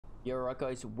Yo, alright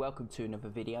guys, welcome to another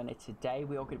video, and today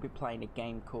we are going to be playing a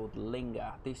game called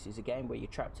Linger. This is a game where you're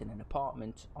trapped in an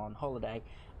apartment on holiday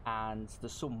and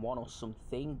there's someone or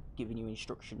something giving you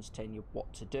instructions telling you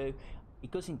what to do. It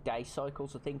goes in day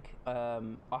cycles, I think.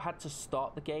 I had to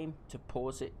start the game to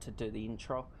pause it to do the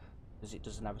intro because it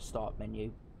doesn't have a start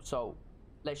menu. So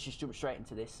let's just jump straight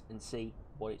into this and see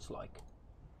what it's like.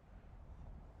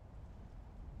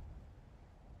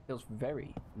 Feels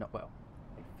very, not well,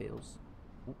 it feels...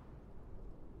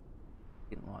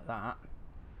 Didn't like that.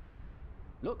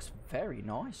 Looks very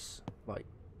nice. Like,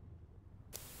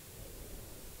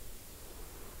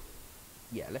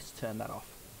 yeah, let's turn that off.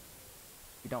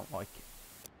 We don't like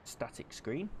static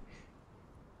screen.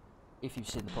 If you've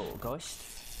seen the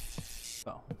Poltergeist,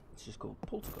 well, it's just called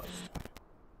Poltergeist.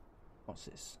 What's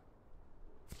this?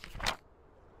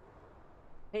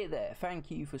 Hey there, thank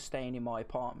you for staying in my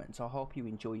apartment. I hope you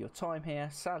enjoy your time here.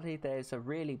 Sadly, there's a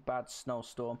really bad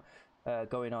snowstorm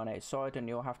going on outside and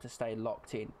you'll have to stay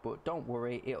locked in, but don't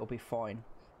worry, it'll be fine.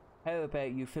 How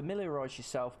about you familiarize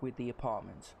yourself with the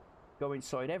apartment? Go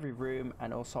inside every room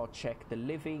and also check the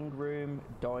living room,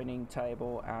 dining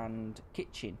table and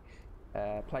kitchen.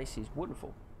 Place is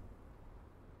wonderful.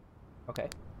 Okay.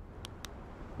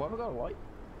 Why have I got a light?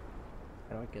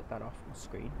 Can I get that off my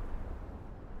screen?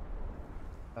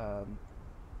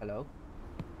 Hello?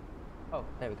 Oh,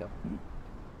 there we go.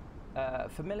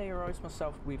 Familiarize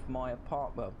myself with my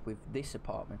apartment, well, with this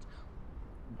apartment.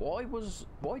 Why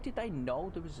did they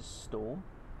know there was a storm?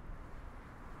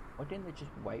 Why didn't they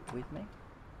just wait with me?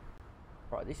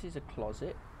 Right, this is a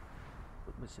closet.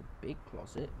 It was a big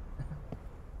closet.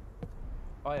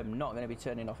 I am not going to be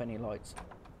turning off any lights.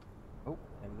 Oh,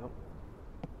 there we go.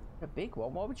 A big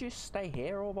one. Why would you stay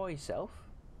here all by yourself?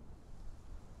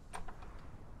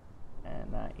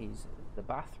 And that is the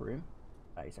bathroom.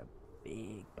 That is a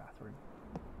big bathroom.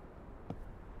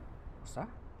 What's that?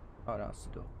 Oh no, it's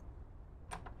the door.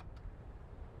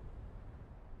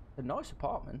 A nice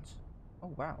apartment.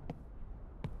 Oh wow.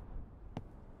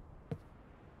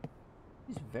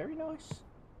 It's very nice.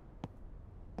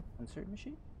 Answering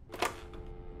machine?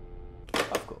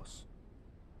 Of course.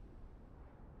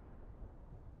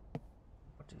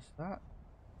 What is that?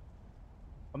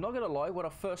 I'm not gonna lie, when I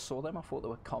first saw them I thought they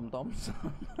were condoms.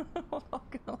 I'm not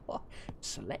gonna lie.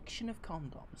 Selection of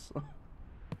condoms.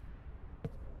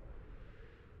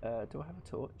 Do I have a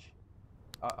torch?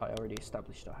 I already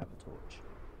established I have a torch.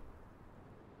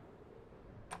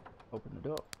 Open the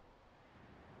door.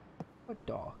 Oh,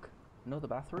 dark. Another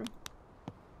bathroom.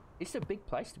 It's a big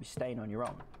place to be staying on your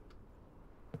own.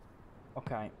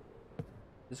 Okay.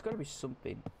 There's got to be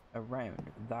something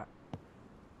around that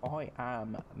I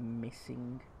am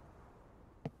missing.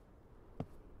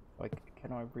 Like,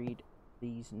 can I read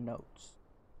these notes?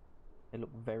 They look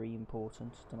very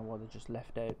important. Don't know why they're just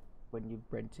left out when you're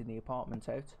renting the apartment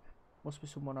out. Must be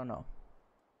someone I know.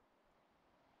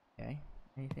 Okay.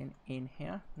 Anything in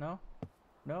here? No?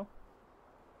 No?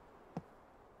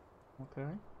 Okay.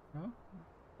 No?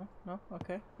 No? No?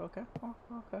 Okay. Okay. Oh,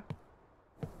 okay.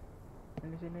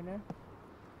 Anything in there?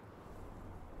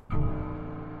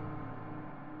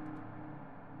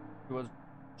 It was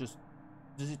just...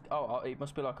 Does it... Oh, it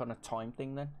must be like on a time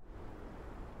thing then.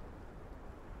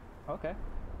 Okay.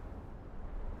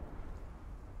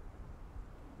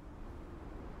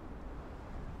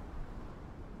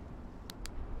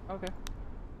 Okay.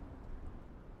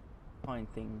 Fine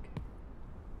thing.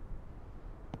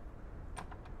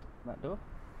 That door.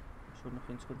 Make sure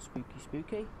nothing's gone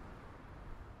spooky.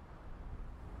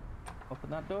 Open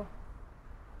that door.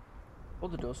 All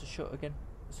the doors are shut again.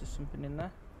 Is there something in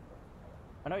there?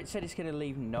 I know it said it's going to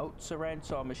leave notes around,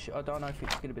 so I don't know if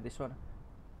it's going to be this one.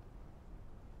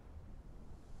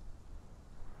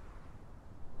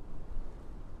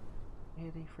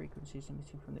 Hear the frequencies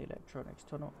emitting from the electronics.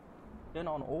 Turn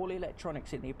on all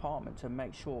electronics in the apartment and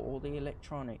make sure all the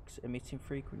electronics emitting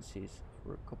frequencies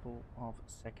for a couple of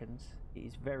seconds. It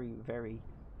is very, very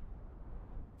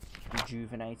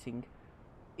rejuvenating.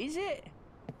 Is it?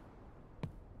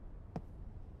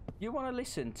 You want to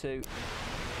listen to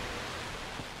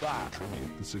that?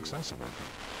 Attribute the success of it.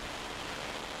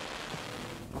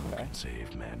 Okay. And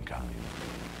save mankind.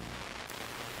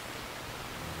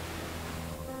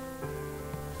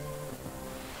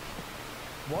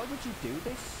 Why would you do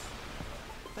this?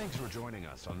 Thanks for joining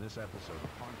us on this episode of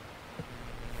Fun.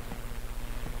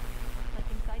 Like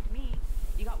inside me,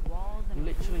 you got walls and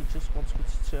Literally just wants me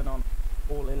to turn on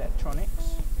all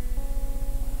electronics.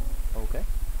 Okay.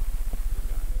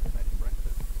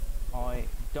 I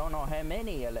don't know how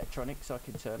many electronics I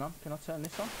can turn on. Can I turn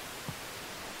this on?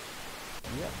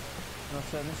 Yep. Can I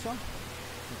turn this on?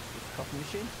 It's a coffee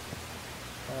machine.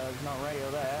 There's no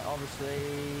radio there. Obviously,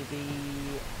 the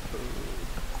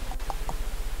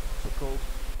what's it called?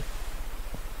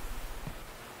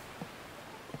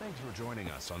 Thanks for joining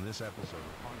us on this episode of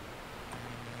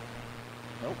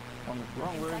Nope,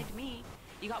 wrong room. Inside me,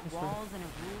 you got walls and a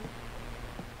roof.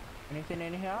 Anything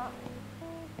in here?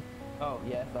 Oh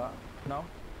yeah, that. No.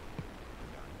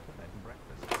 Bed and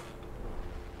breakfast.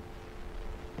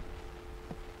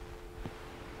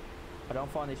 I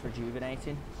don't find this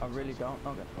rejuvenating. I really don't.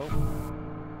 Okay. Oh.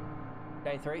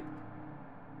 Day 3.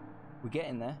 We're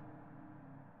getting there.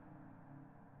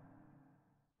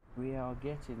 We are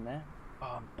getting there.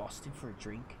 Oh, I'm busting for a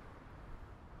drink.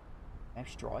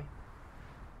 Mouth's dry.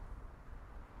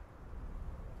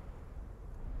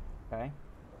 Okay.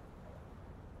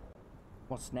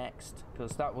 What's next?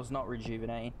 Because that was not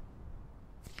rejuvenating.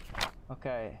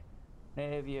 Okay. Now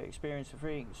have you experienced the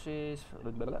frequencies?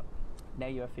 Now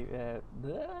you have get your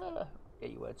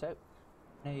words out.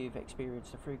 Now you've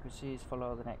experienced the frequencies,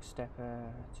 follow the next step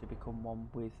to become one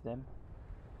with them.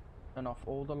 Turn off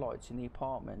all the lights in the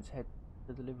apartment, head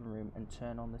to the living room and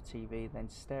turn on the TV, then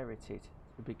stare at it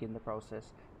to begin the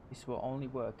process. This will only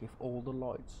work if all the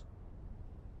lights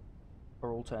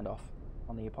are all turned off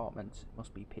on the apartment. It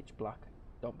must be pitch black.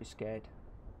 Don't be scared.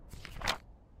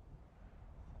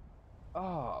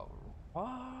 Oh,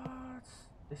 what?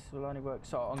 This will only work.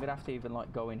 So I'm gonna have to even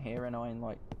like go in here and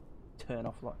like turn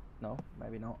off like no,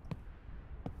 maybe not.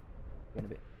 Getting a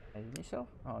bit ahead of myself.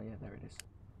 Oh yeah, there it is.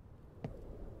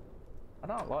 I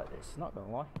don't like this, not gonna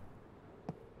lie.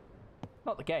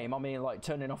 Not the game, I mean like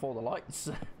turning off all the lights.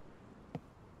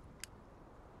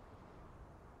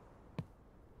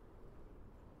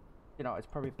 You know, it's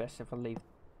probably best if I leave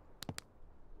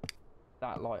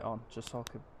that light on just so I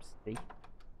can see.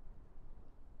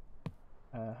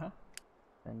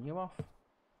 Turn you off.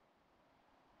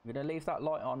 I'm gonna leave that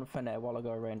light on for now while I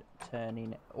go around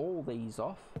turning all these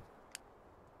off.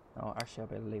 Oh, actually I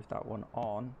better leave that one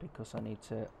on because I need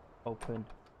to open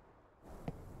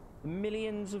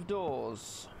millions of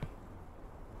doors.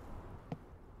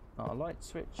 Not a light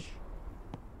switch.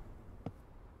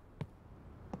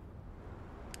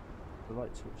 The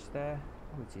light switch there.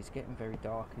 Oh, it is getting very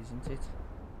dark, isn't it?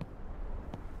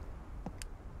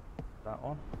 That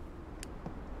one.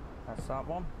 That's that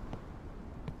one.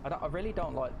 I really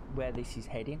don't like where this is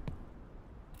heading.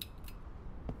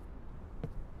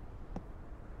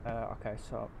 Okay,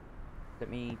 so let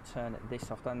me turn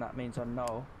this off. Then that means I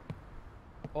know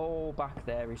all back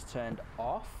there is turned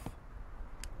off.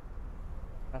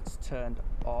 That's turned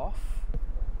off.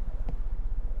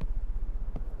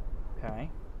 Okay.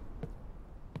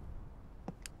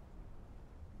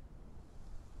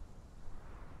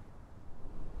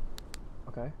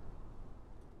 Okay.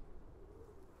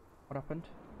 What happened?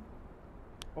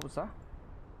 What was that?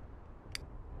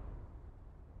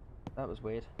 That was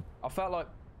weird. I felt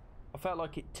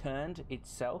like it turned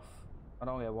itself. I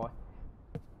don't know why.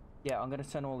 Yeah, I'm gonna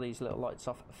turn all these little lights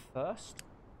off first.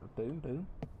 Boom, boom.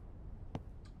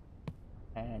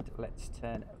 And let's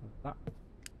turn that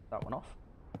one off.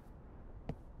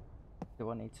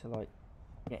 Do I need to like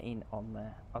get in on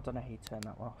there? I don't know how you turn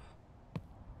that one off.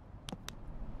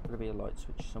 There'll be a light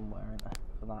switch somewhere in there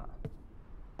for that.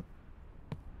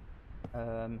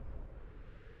 How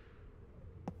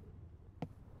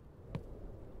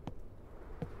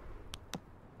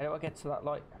do I get to that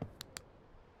light?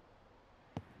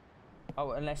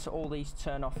 Oh, unless all these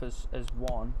turn off as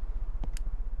one.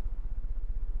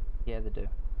 Yeah, they do.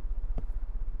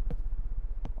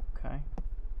 Okay.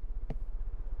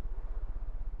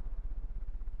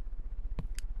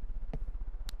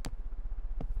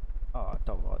 Oh, I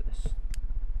don't like this.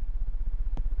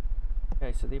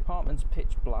 Okay, so the apartment's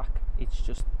pitch black. It's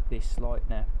just this light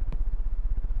now.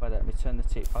 Wait, let me turn the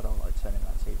TV. I don't like turning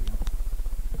that TV on.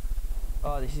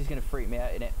 Oh, this is gonna freak me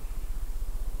out, innit?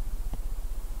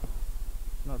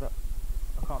 No, that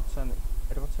I can't turn it.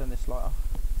 How do I turn this light off?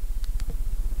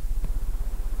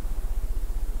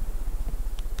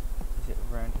 Is it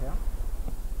around here?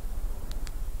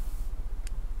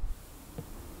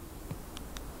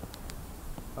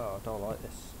 Oh, I don't like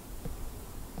this.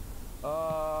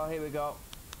 Oh, here we go.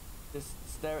 Just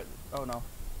stare at. Oh no.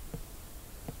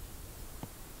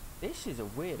 This is a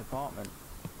weird apartment.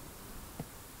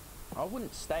 I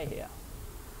wouldn't stay here.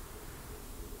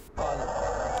 Oh,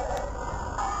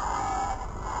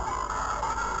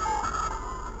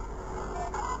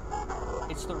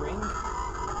 it's the ring.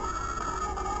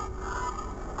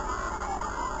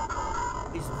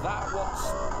 Is that what's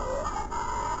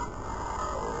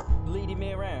leading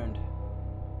me around?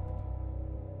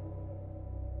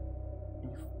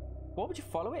 What would you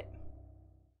follow it?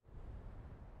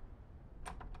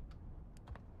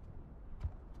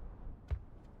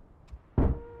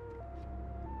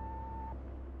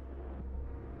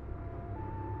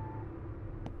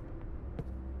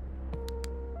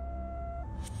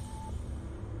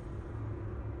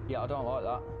 I don't like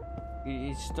that.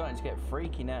 He's starting to get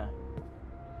freaky now.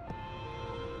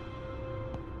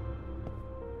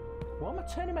 Why am I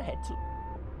turning my head to?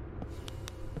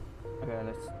 Okay,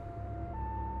 let's.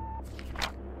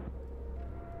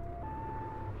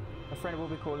 A friend will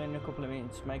be calling in a couple of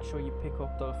minutes. Make sure you pick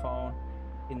up the phone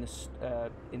in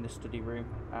the study room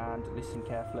and listen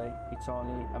carefully. It's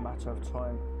only a matter of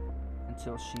time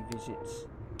until she visits.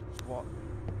 What?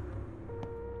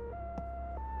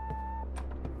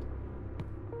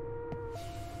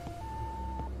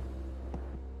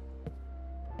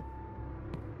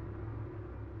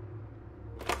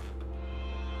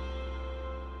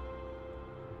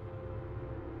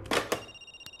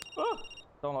 Oh,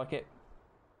 don't like it.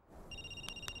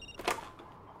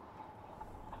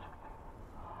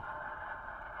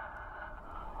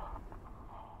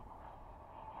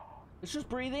 It's just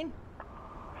breathing.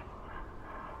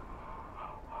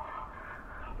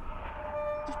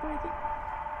 Just breathing.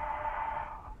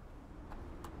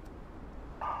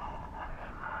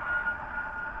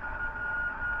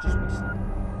 Just whistling.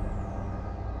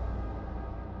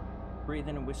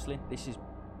 Breathing and whistling. This is.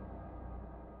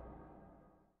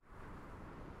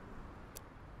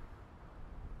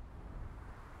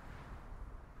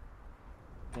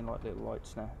 Like little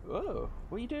lights now. Oh,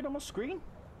 what are you doing on my screen?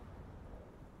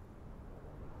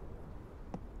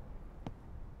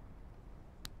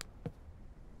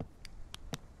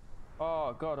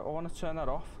 Oh god, I want to turn that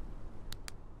off.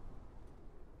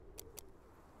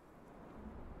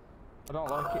 I don't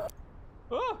like it.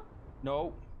 Oh!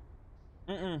 No.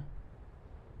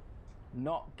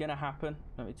 Not gonna happen.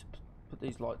 Let me put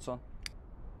these lights on.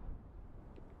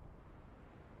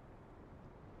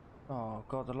 Oh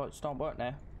god, the lights don't work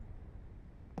now.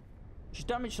 She's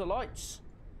damaged the lights.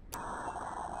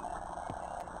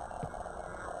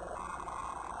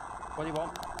 What do you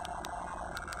want?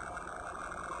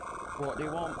 What do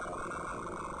you want?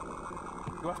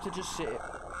 You have to just sit it.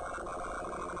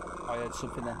 I heard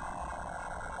something then.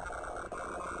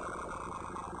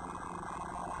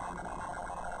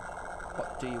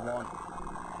 What do you want?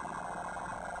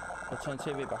 I'll turn the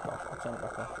TV back off. I'll turn it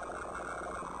back off.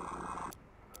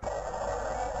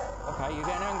 Okay, you're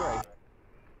getting angry.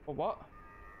 Or what?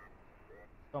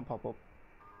 Don't pop up.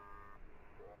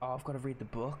 Oh, I've got to read the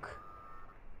book.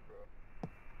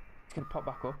 It's going to pop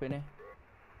back up, innit?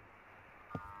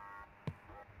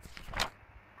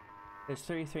 There's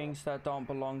 3 things that don't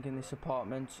belong in this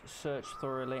apartment. Search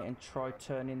thoroughly and try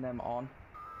turning them on.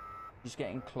 She's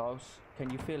getting close. Can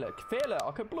you feel it? Feel it?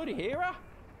 I can bloody hear her.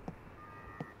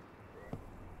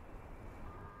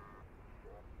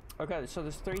 Okay, so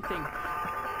there's 3 things.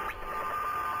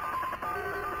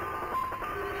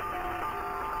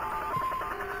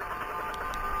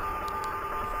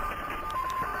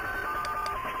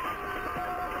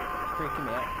 Freaking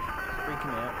me out.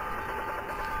 Freaking me out.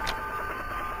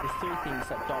 There's 3 things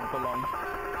that don't belong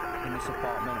in this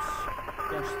apartment.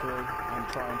 Just 3 and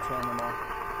try and turn them on.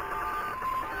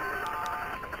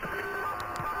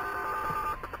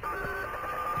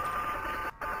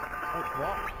 Oh,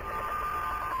 what?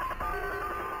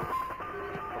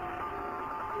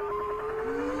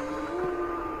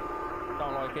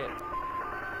 Don't like it.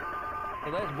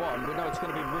 Well, there's one. We know it's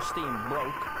going to be rusty and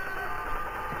broke.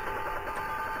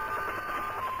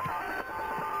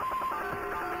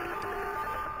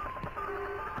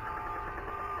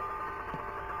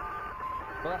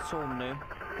 Well, that's all new,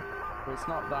 but it's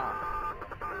not that.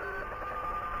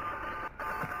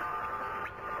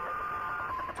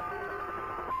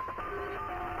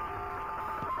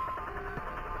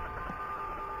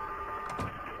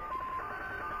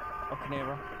 I can hear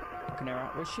her. I can hear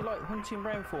her. Was she like hunting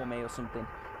round for me or something?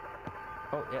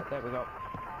 Oh, yeah, there we go.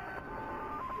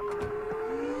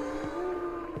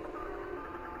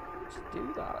 Just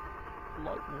do that.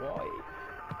 Like, why?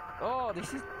 Oh,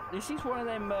 this is one of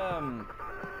them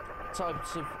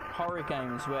types of horror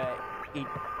games where it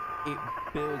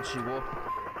builds you up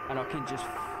and I can just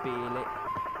feel it.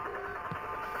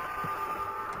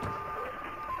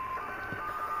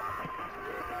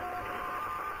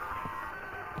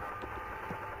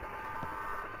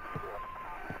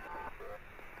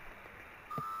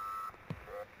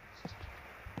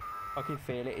 I can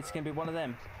feel it. It's gonna be one of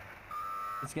them.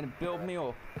 It's gonna build me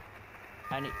up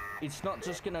and it's not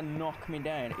just gonna knock me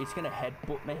down, it's gonna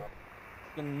headbutt me.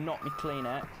 Gonna knock me clean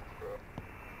out.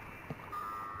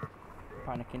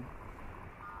 Panicking.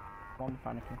 One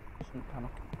panicking. Shouldn't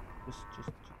panic. Just.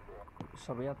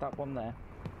 So we had that one there.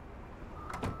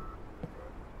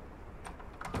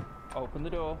 Open the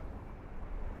door.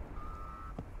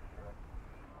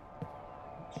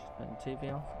 She's turning the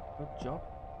TV off. Good job.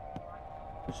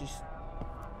 She's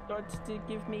started to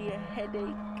give me a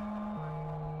headache.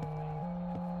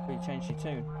 you changed your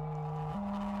tune.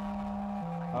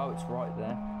 Oh, it's right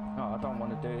there. Oh, I don't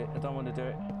want to do it. I don't want to do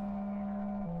it.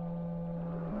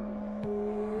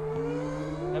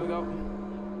 There we go.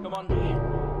 Come on.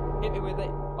 Hit me with it.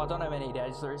 I don't know how many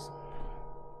days there is.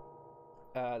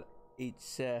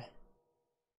 It's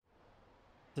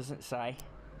doesn't say.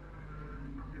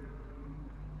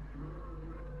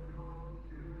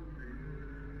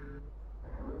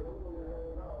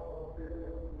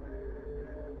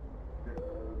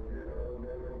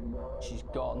 She's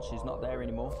gone. She's not there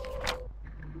anymore.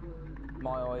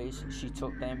 My eyes, she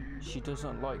took them. She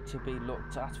doesn't like to be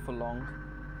looked at for long.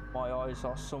 My eyes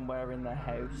are somewhere in the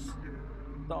house.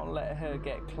 Don't let her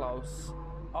get close.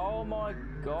 Oh my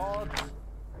god.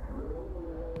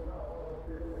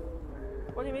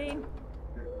 What do you mean?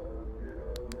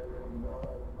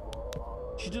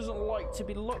 She doesn't like to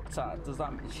be looked at. Does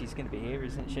that mean she's going to be here,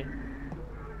 isn't she?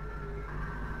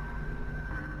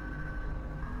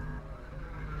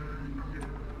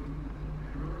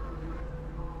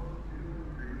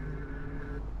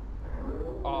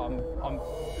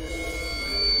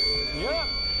 Yeah.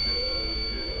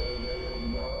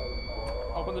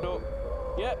 Open the door.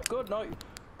 Yeah, good night.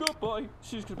 Goodbye.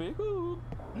 She's gonna be.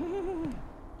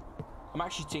 I'm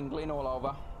actually tingling all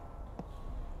over.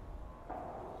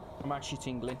 I'm actually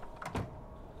tingling.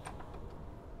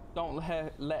 Don't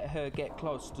let her get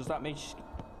close. Does that mean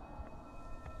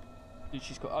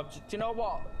she's got? Do you know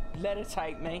what? Let her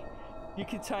take me. You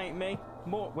can take me.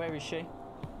 More. Where is she?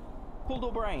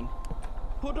 Puddle brain.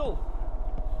 Puddle.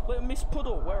 Little Miss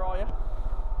Puddle, where are you?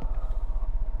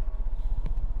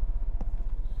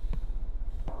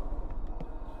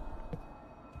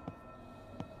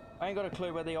 I ain't got a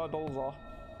clue where the eyeballs are.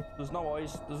 There's no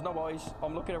eyes. There's no eyes.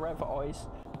 I'm looking around for eyes.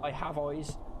 I have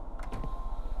eyes.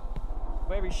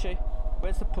 Where is she?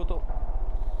 Where's the puddle?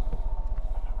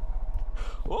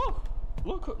 Oh!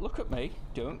 Look at me.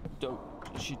 Don't.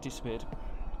 She disappeared.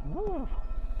 Woo.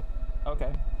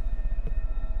 Okay.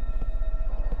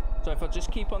 So if I just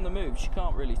keep on the move, she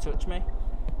can't really touch me.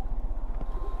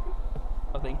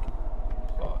 I think.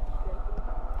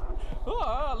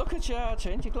 Oh, look at you,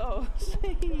 change your clothes.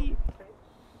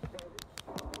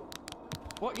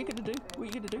 What are you gonna do? What are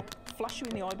you gonna do? Flash you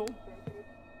in the eyeball?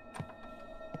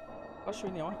 Flash you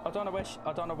in the eye? I don't know where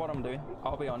I don't know what I'm doing.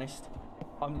 I'll be honest.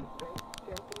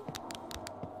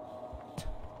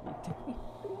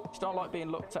 She don't like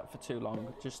being looked at for too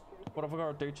long. Just what have I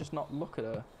got to do? Just not look at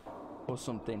her. Or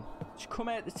something. She come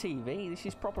out the TV. This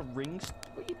is proper rings.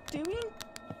 What are you doing?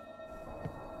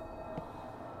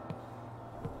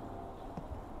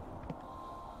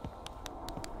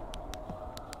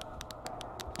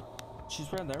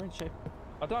 She's round there, isn't she?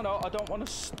 I don't know. I don't want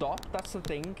to stop. That's the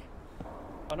thing.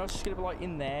 I know she's gonna be like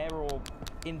in there or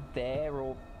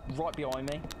right behind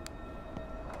me.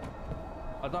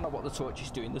 I don't know what the torch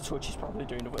is doing. The torch is probably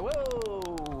doing.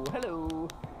 Whoa! Hello.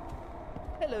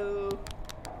 Hello.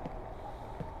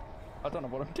 I don't know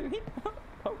what I'm doing.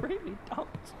 I really don't.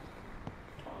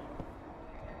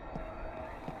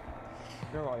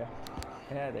 Where are you?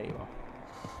 Yeah, there you are.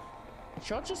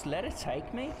 Should I just let her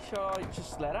take me? Should I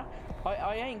just let her?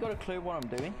 I ain't got a clue what I'm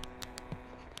doing.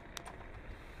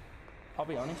 I'll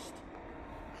be honest.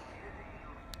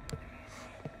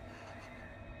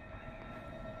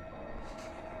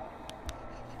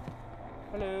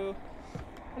 Hello.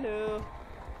 Hello.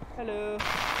 Hello.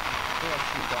 Yeah,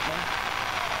 she got me.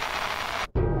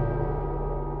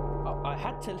 I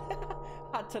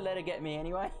had to let her get me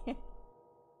anyway.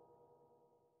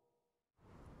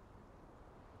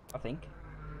 I think.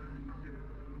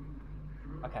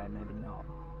 Okay, maybe not.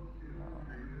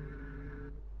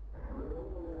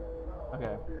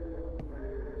 Okay.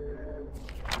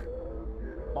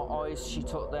 My eyes, she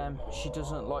took them. She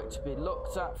doesn't like to be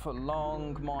looked at for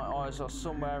long. My eyes are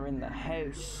somewhere in the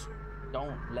house.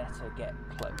 Don't let her get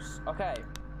close. Okay.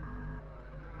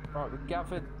 Right, we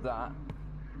gathered that.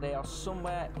 They are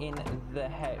somewhere in the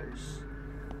house.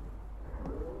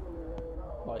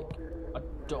 Like, I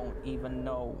don't even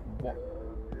know what.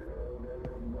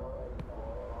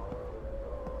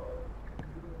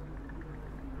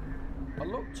 I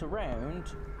looked around,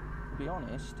 to be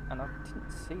honest, and I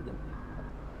didn't see them.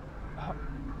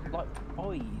 Like,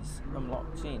 eyes, I'm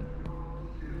locked in.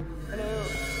 Hello.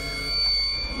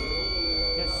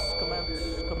 Yes, come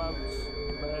out,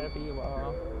 wherever you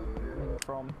are coming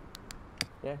from.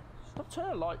 Yeah, stop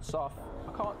turning the lights off.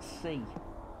 I can't see.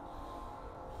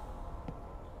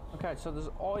 Okay, so there's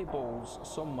eyeballs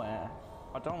somewhere.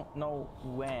 I don't know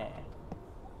where.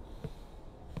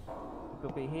 It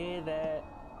could be here, there.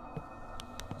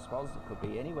 I suppose it could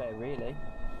be anywhere, really.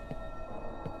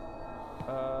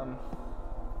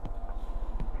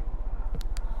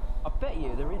 bet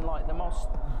you they're in like the most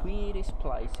weirdest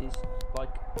places.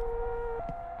 Like,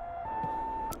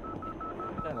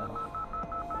 turn that off.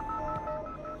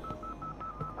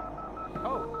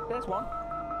 Oh, there's one.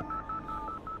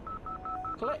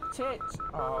 Collect it.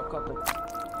 Oh, I've got the.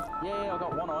 Yeah, I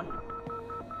got one eye.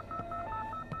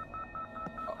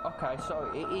 Okay,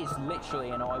 so it is literally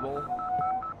an eyeball.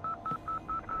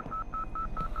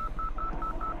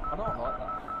 I don't like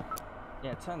that.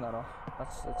 Yeah, turn that off.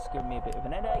 That's giving me a bit of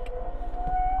an headache.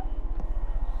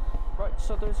 Right,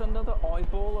 so there's another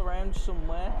eyeball around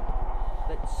somewhere.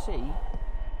 Let's see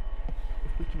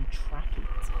if we can track it.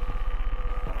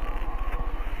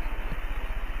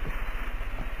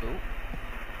 Oh.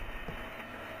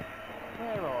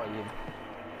 Where are you?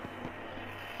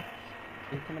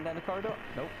 Are you coming down the corridor?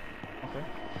 Nope. Okay.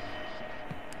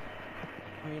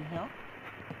 Are you in here?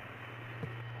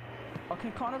 I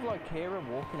can kind of like hear her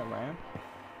walking around.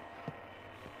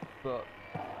 But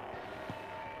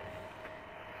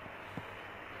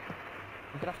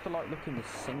I'm gonna have to like look in the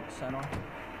sinks, and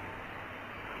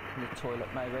in the toilet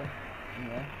maybe.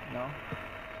 Yeah, no.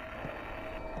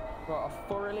 Right, I've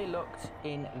thoroughly looked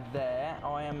in there.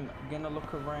 I am gonna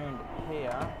look around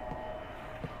here.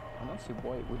 I don't see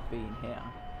why it would be in here.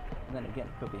 And then again,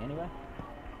 it could be anyway.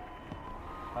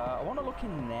 I want to look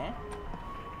in there.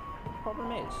 The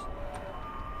problem is...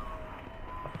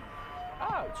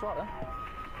 Oh, it's right there.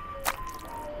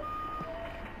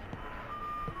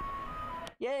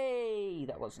 Yay!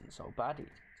 That wasn't so bad.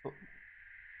 It took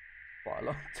quite a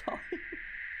long time.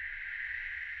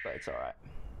 But it's alright.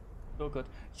 It's all good.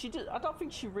 I don't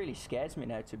think she really scares me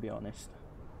now, to be honest.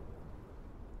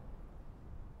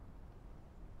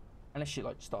 Unless she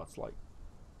like starts like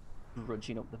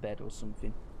grudging up the bed or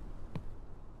something.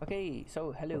 Okay,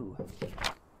 so hello.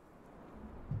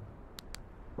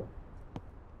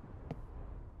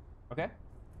 Okay,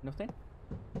 nothing.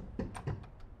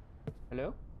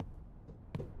 Hello?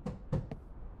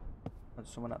 There's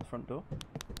someone at the front door.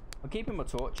 I'm keeping my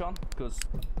torch on because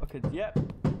I could. Yep.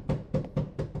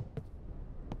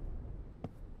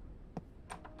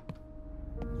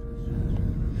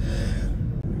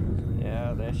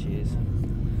 Yeah, there she is.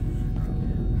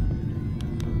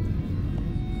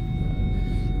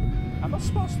 Am I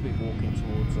supposed to be walking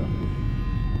towards her?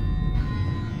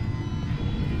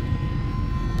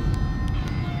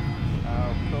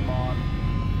 Oh, come on.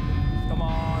 Come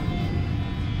on.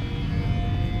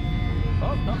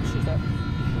 Oh, no, she's there.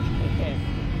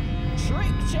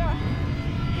 Tricked ya!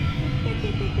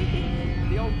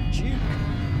 The old Duke.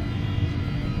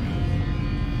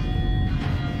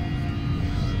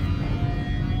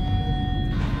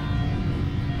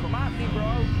 Come at me, bro.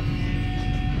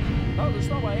 Oh, there's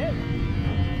no way in.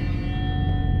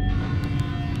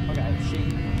 Okay, she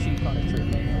kind of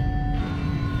tricked me.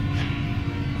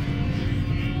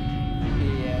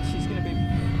 Yeah, she's gonna be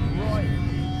right.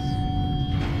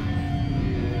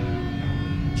 You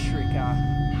tricker.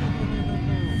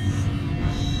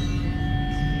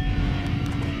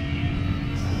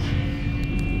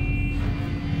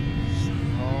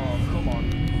 Oh, come on.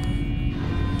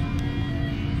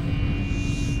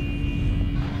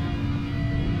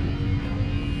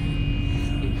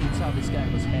 You can tell this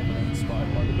game was heavily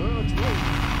inspired by the Birds Road.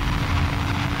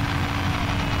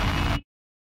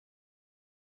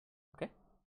 Okay.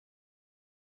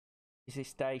 Is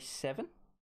this day 7?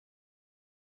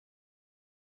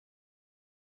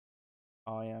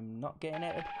 I am not getting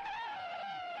out of...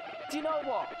 Do you know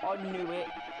what? I knew it.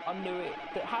 I knew it.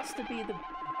 That has to be the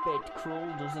bed crawl,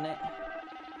 doesn't it?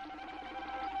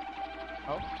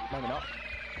 Oh, maybe not.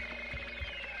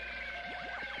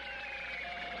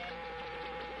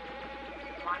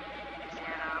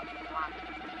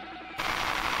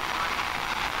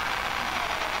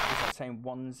 Is that saying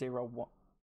 101?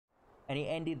 And it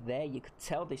ended there. You could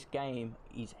tell this game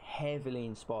is heavily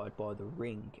inspired by The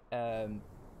Ring.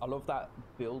 I love that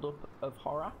build-up of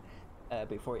horror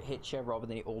before it hits you, rather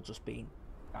than it all just being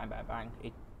bang, bang, bang.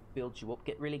 It builds you up,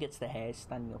 really gets the hairs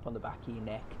standing up on the back of your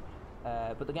neck.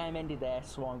 But the game ended there,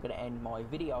 so I'm going to end my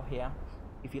video here.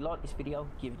 If you like this video,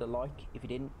 give it a like. If you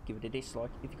didn't, give it a dislike.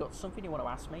 If you've got something you want to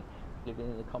ask me, leave it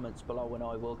in the comments below and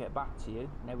I will get back to you.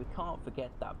 Now, we can't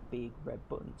forget that big red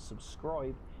button,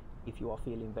 subscribe, if you are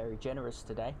feeling very generous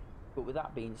today. But with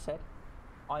that being said,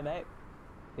 I'm out.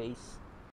 Peace.